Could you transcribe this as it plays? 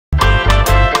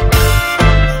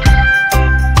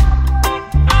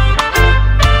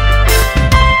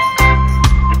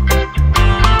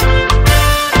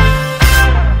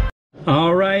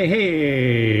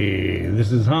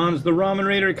is the Ramen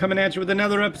Raider coming at you with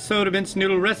another episode of Instant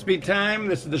Noodle Recipe Time.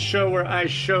 This is the show where I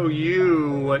show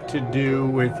you what to do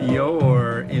with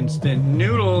your instant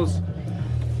noodles.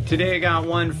 Today I got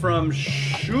one from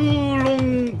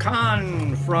Shoo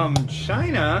from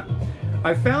China.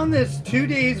 I found this 2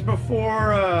 days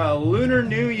before Lunar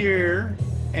New Year,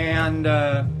 and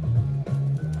it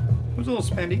was a little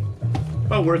spendy,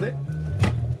 but worth it.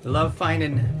 I love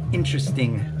finding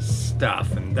interesting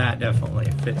stuff, and that definitely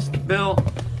fits the bill.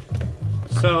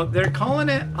 So they're calling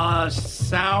it a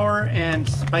sour and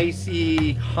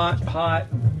spicy hot pot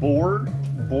board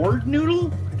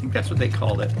noodle. I think that's what they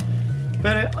called it.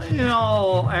 But in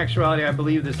all actuality, I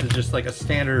believe this is just like a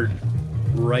standard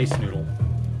rice noodle.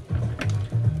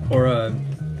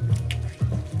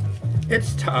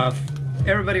 It's tough.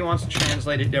 Everybody wants to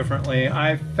translate it differently.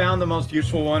 I found the most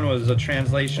useful one was a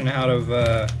translation out of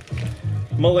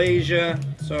Malaysia,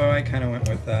 so I kind of went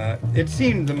with that. It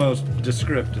seemed the most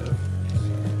descriptive.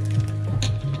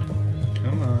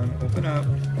 Come on, open up.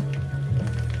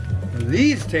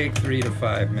 These take 3 to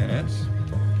 5 minutes.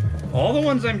 All the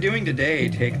ones I'm doing today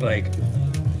take like,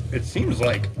 it seems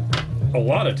like a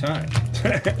lot of time.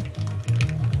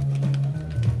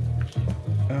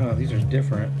 Oh, these are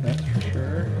different, that's for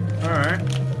sure. Alright.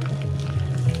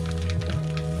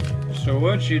 So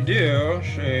what you do,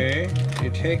 see, you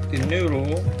take the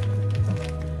noodle,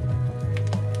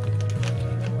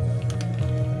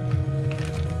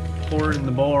 pour it in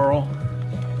the bowl.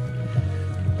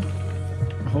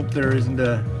 I hope there isn't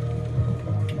a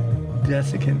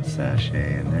desiccant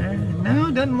sachet in there. No,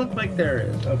 it doesn't look like there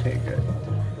is. Okay, good.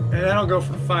 And that'll go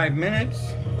for 5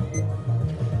 minutes.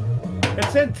 It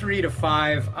said 3 to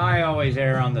 5. I always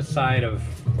err on the side of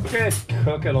just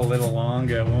cook it a little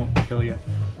longer. It won't kill you.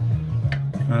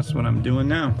 That's what I'm doing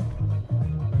now.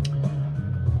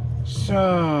 So,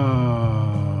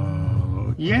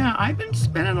 yeah, I've been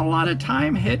spending a lot of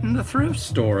time hitting the thrift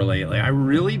store lately. I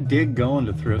really dig going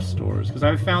to thrift stores because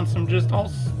I've found some just all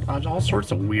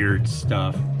sorts of weird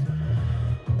stuff.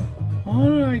 What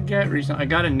did I get recently? I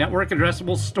got a network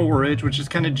addressable storage, which is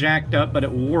kind of jacked up, but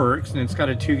it works, and it's got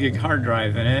a 2 gig hard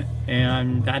drive in it,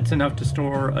 and that's enough to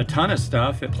store a ton of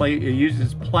stuff. It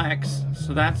uses Plex,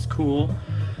 so that's cool.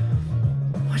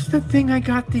 What's the thing I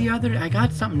got I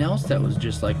got something else that was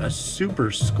just like a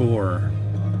super score.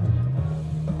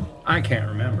 I can't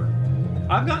remember.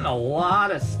 I've gotten a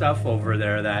lot of stuff over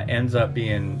there that ends up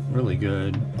being really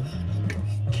good.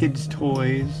 Kids'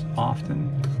 toys, often.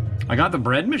 I got the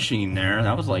bread machine there.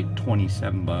 That was like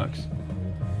 27 bucks.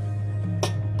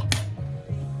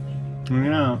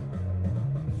 Yeah.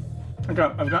 I've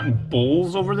gotten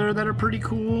bowls over there that are pretty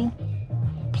cool.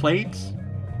 Plates.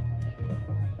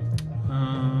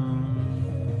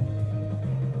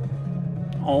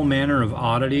 All manner of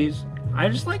oddities. I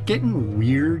just like getting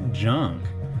weird junk.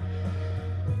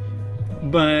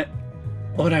 But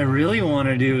what I really want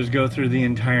to do is go through the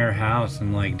entire house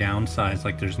and like downsize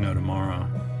like there's no tomorrow.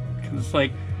 It's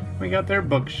like, we got their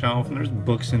bookshelf, and there's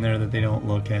books in there that they don't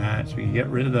look at, so we get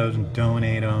rid of those and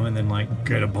donate them, and then like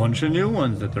get a bunch of new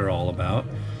ones that they're all about.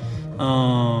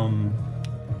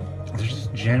 There's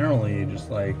just generally just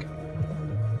like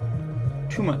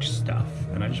too much stuff,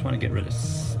 and I just want to get rid of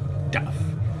stuff.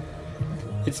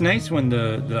 It's nice when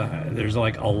there's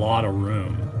like a lot of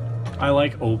room. I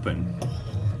like open.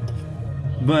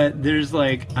 But there's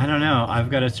like, I don't know,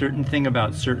 I've got a certain thing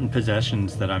about certain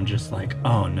possessions that I'm just like,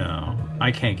 oh no,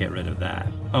 I can't get rid of that.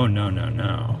 Oh no, no,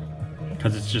 no.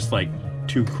 Because it's just like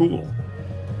too cool.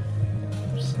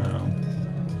 So.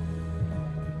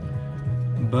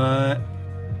 But,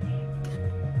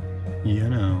 you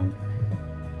know.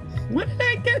 What did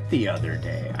I get the other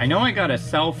day? I know I got a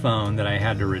cell phone that I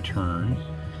had to return.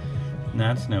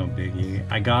 That's no biggie.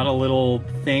 I got a little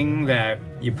thing that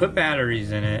you put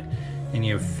batteries in it, and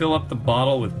you fill up the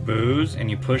bottle with booze,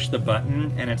 and you push the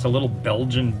button, and it's a little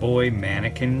Belgian boy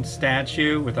mannequin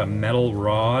statue with a metal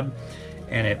rod,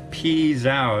 and it pees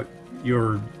out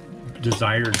your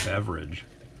desired beverage.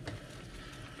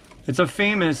 It's a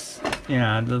famous,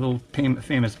 yeah, the little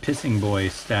famous pissing boy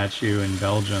statue in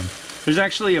Belgium. There's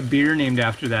actually a beer named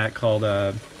after that called,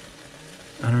 I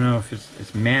don't know if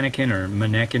it's mannequin or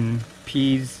mannequin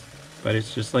peas, but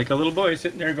it's just like a little boy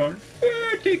sitting there going,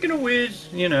 taking a whiz,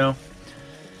 you know.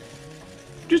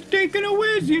 Just taking a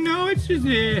whiz, you know, it's just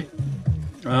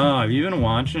Oh, have you been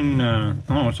watching, oh,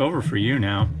 it's over for you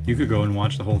now. You could go and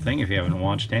watch the whole thing if you haven't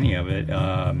watched any of it.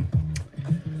 God,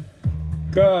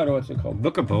 what's it called?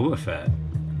 Book of Boba Fett.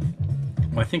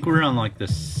 Well, I think we're on like the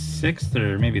 6th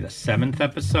or maybe the 7th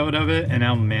episode of it, and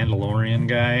now Mandalorian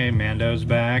guy, Mando's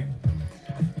back.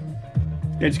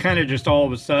 It's kind of just all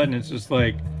of a sudden, it's just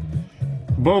like,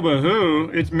 Boba who?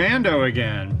 It's Mando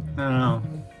again. I don't know.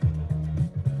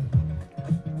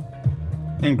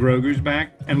 And Grogu's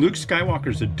back. And Luke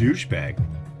Skywalker's a douchebag.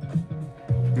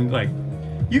 He's like,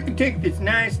 you can take this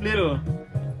nice little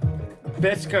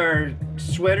Beskar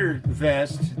sweater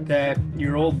vest that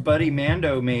your old buddy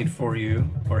Mando made for you,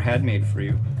 or had made for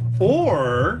you,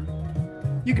 or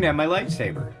you can have my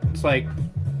lightsaber. It's like,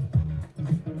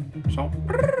 so.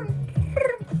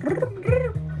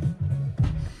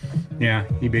 Yeah,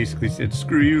 he basically said,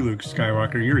 screw you, Luke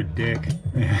Skywalker, you're a dick.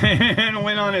 And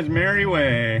went on his merry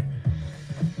way.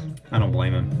 I don't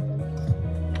blame him.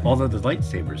 Although the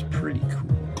lightsaber is pretty cool.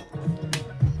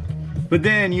 But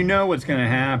then you know what's going to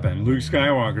happen. Luke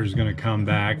Skywalker is going to come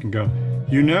back and go,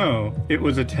 you know, it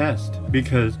was a test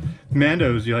because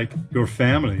Mando's like your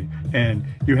family and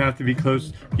you have to be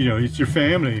close, you know, it's your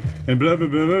family and blah, blah,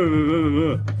 blah, blah, blah,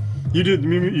 blah, blah.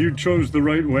 You chose the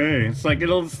right way. It's like,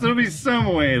 it'll still be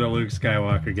some way that Luke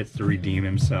Skywalker gets to redeem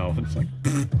himself. It's like,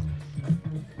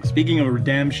 speaking of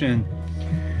redemption,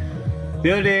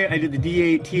 the other day I did the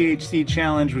D8 THC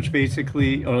challenge, which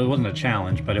basically, oh, it wasn't a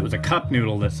challenge, but it was a cup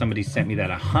noodle that somebody sent me that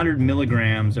 100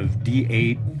 milligrams of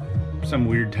D8, some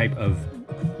weird type of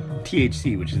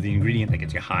THC, which is the ingredient that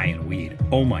gets you high in weed.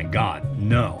 Oh my God,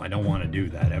 no, I don't want to do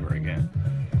that ever again.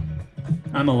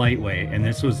 I'm a lightweight, and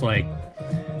this was like,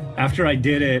 after I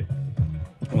did it,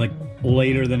 like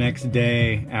later the next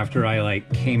day, after I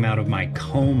like came out of my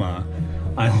coma,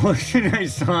 I looked and I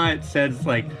saw it says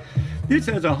like, this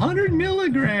has 100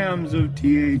 milligrams of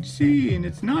THC and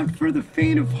it's not for the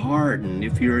faint of heart. And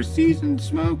if you're a seasoned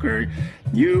smoker,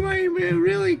 you might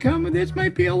really come, this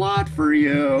might be a lot for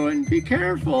you and be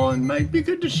careful and might be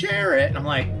good to share it. And I'm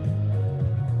like,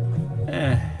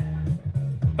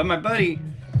 But my buddy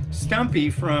Stumpy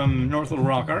from North Little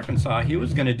Rock, Arkansas, he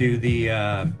was gonna do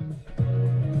the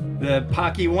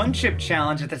Pocky One Chip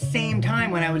Challenge at the same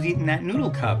time when I was eating that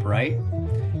noodle cup, right?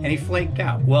 And he flaked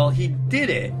out. Well, he did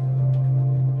it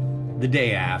the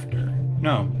day after.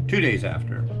 No, 2 days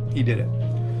after he did it.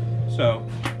 So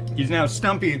he's now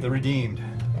Stumpy the Redeemed.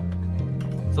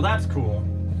 So that's cool.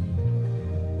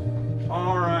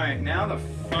 All right, now the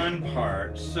fun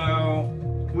part. So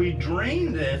we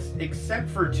drain this except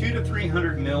for 200 to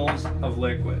 300 mils of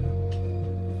liquid.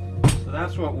 So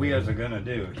that's what we are gonna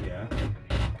do here.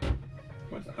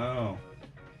 What's, oh,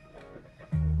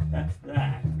 that's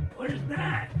that. What is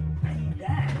that? I need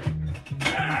that.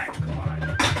 Ah, come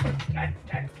on.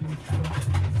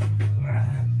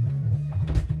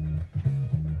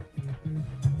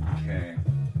 Okay.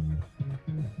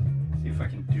 See if I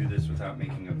can do this without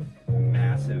making a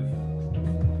massive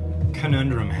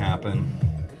conundrum happen.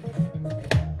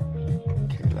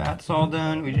 Okay, that's all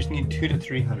done. We just need 200 to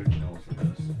 300 mils of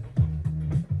this.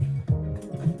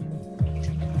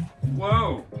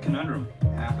 Whoa! Conundrum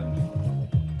happened.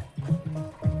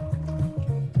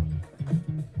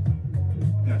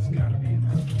 That's gotta be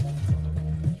enough.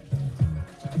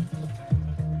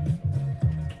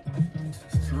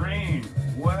 Drain.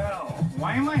 Well,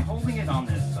 why am I holding it on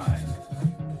this side?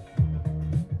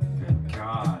 Good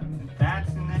God.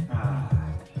 That's in it.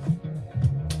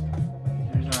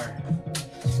 Here's our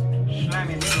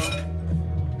slimy noodle.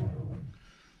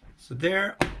 So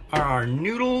there are our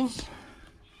noodles.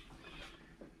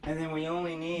 And then we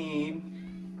only need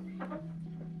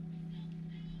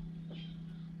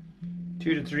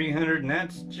 200 to 300, and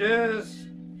that's just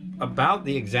about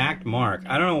the exact mark.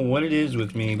 I don't know what it is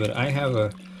with me, but I have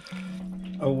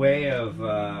a way of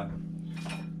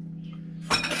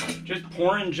just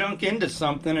pouring junk into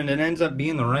something and it ends up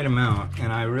being the right amount.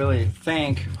 And I really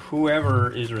thank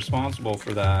whoever is responsible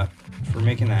for that, for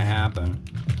making that happen.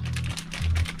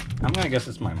 I'm gonna guess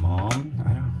it's my mom. I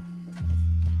don't know.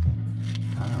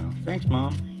 Thanks,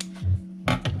 Mom.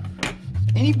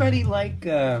 Anybody like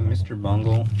Mr.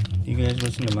 Bungle? You guys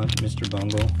listen to Mr.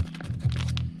 Bungle?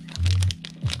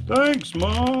 Thanks,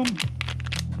 Mom.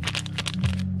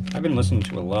 I've been listening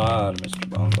to a lot of Mr.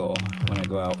 Bungle when I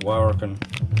go out working.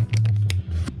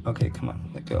 Okay, come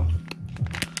on, let go.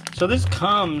 So this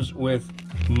comes with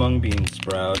mung bean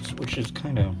sprouts, which is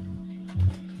kind of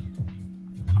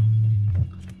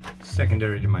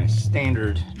secondary to my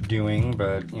standard doing,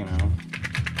 but you know.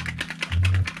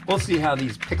 We'll see how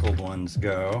these pickled ones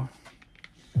go.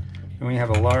 And we have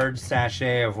a large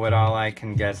sachet of what all I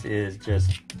can guess is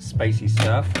just spicy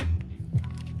stuff.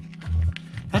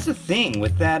 That's the thing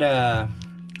with that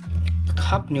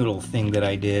cup noodle thing that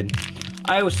I did.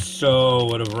 I would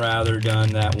have rather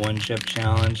done that one chip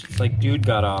challenge. It's like, dude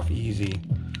got off easy.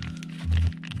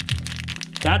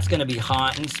 That's gonna be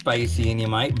hot and spicy and you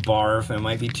might barf and it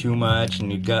might be too much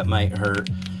and your gut might hurt.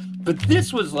 But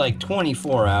this was like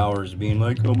 24 hours being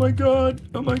like, oh my god,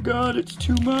 it's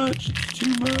too much, it's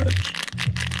too much.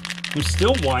 I'm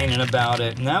still whining about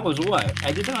it, and that was what?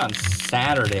 I did that on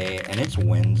Saturday, and it's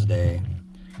Wednesday.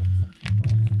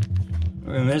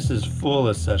 And this is full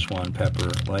of Szechuan pepper,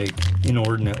 like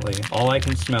inordinately. All I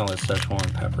can smell is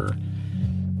Szechuan pepper.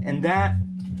 And that,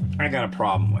 I got a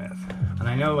problem with. And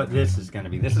I know what this is gonna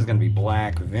be. This is gonna be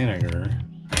black vinegar.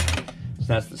 So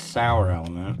that's the sour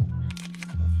element.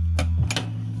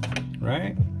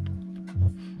 Right?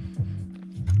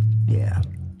 Yeah.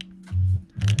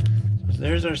 So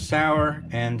there's our sour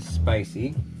and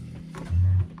spicy.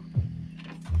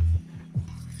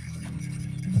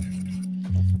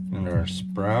 And our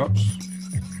sprouts.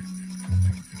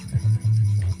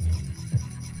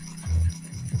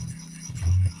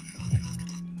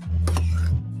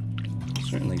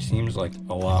 Certainly seems like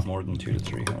a lot more than 200 to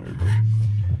 300.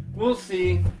 We'll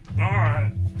see. All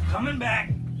right, coming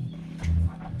back.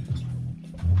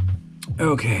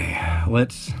 Okay,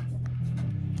 let's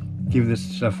give this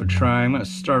stuff a try. I'm gonna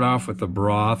start off with the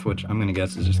broth, which I'm gonna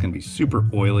guess is just gonna be super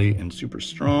oily and super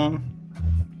strong.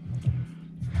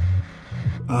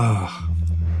 Oh,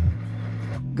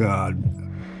 God.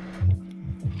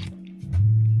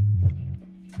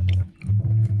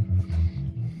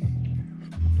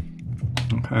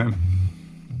 Okay.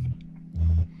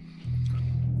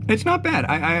 It's not bad.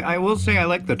 I will say I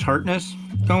like the tartness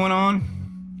going on.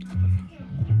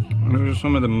 There's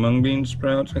some of the mung bean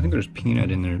sprouts. I think there's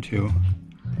peanut in there too.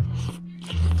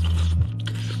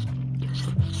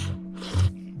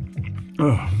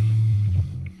 Oh.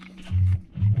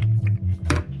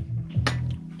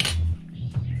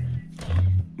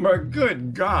 But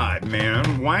good God,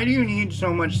 man. Why do you need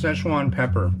so much Szechuan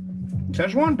pepper?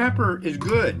 Szechuan pepper is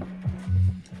good.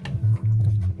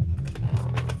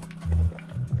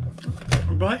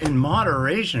 But in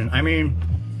moderation. I mean,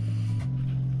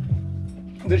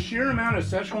 the sheer amount of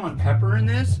Szechuan pepper in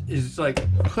this is like,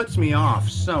 puts me off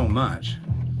so much.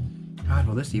 God,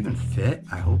 will this even fit?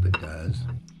 I hope it does.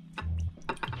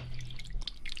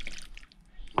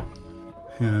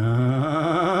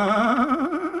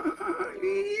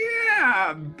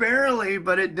 Yeah, barely,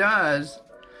 but it does.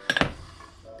 I'm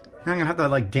gonna have to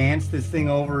like dance this thing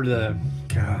over the,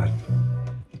 God.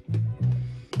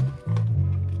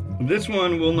 This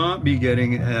one will not be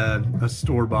getting a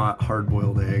store-bought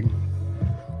hard-boiled egg.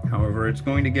 However, it's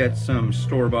going to get some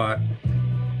store-bought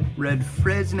red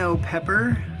Fresno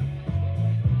pepper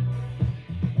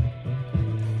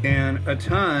and a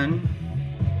ton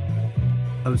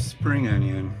of spring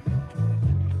onion.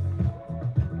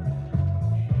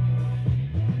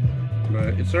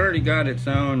 But it's already got its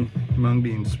own mung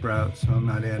bean sprout, so I'm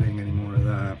not adding any more of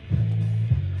that.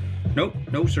 Nope,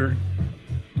 no sir.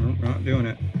 Nope, not doing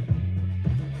it.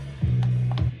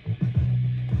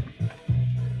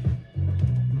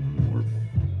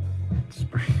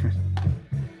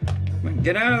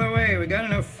 Get out of the way, we got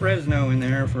enough Fresno in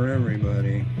there for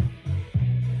everybody.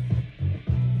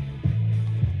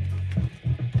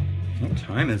 What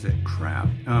time is it? Crap.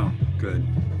 Oh, good.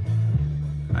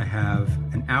 I have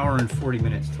an hour and 40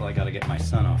 minutes till I gotta get my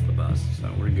son off the bus, so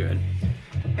we're good.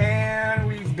 And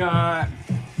we've got...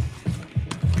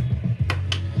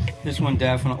 This one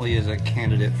definitely is a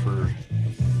candidate for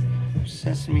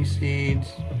sesame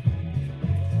seeds.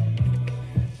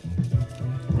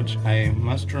 Which I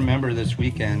must remember this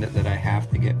weekend that I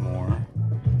have to get more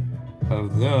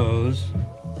of those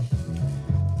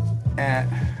at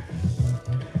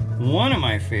one of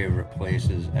my favorite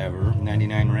places ever,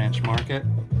 99 Ranch Market.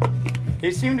 They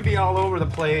seem to be all over the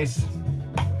place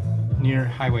near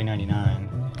Highway 99.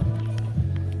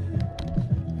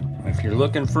 If you're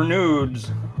looking for nudes,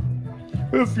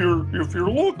 if you're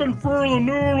looking for the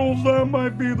noodles, that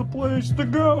might be the place to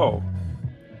go.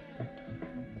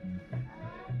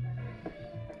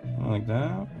 Like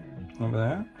that, like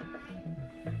that.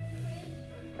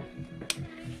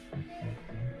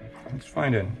 Let's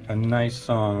find a nice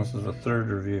song. This is the third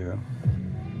review.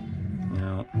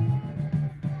 Yeah.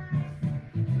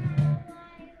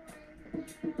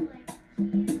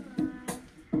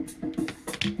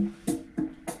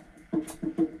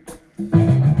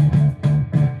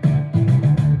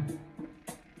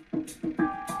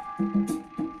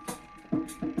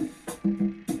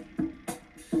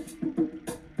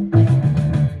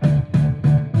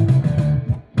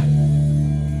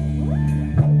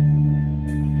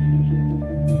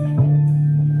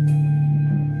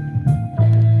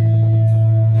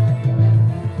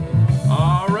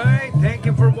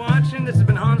 This has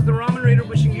been Hans the Ramen Raider,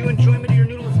 wishing you enjoyment of your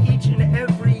noodles each and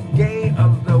every day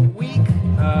of the week.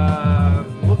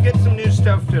 We'll get some new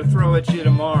stuff to throw at you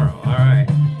tomorrow. All right,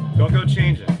 don't go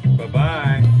change it.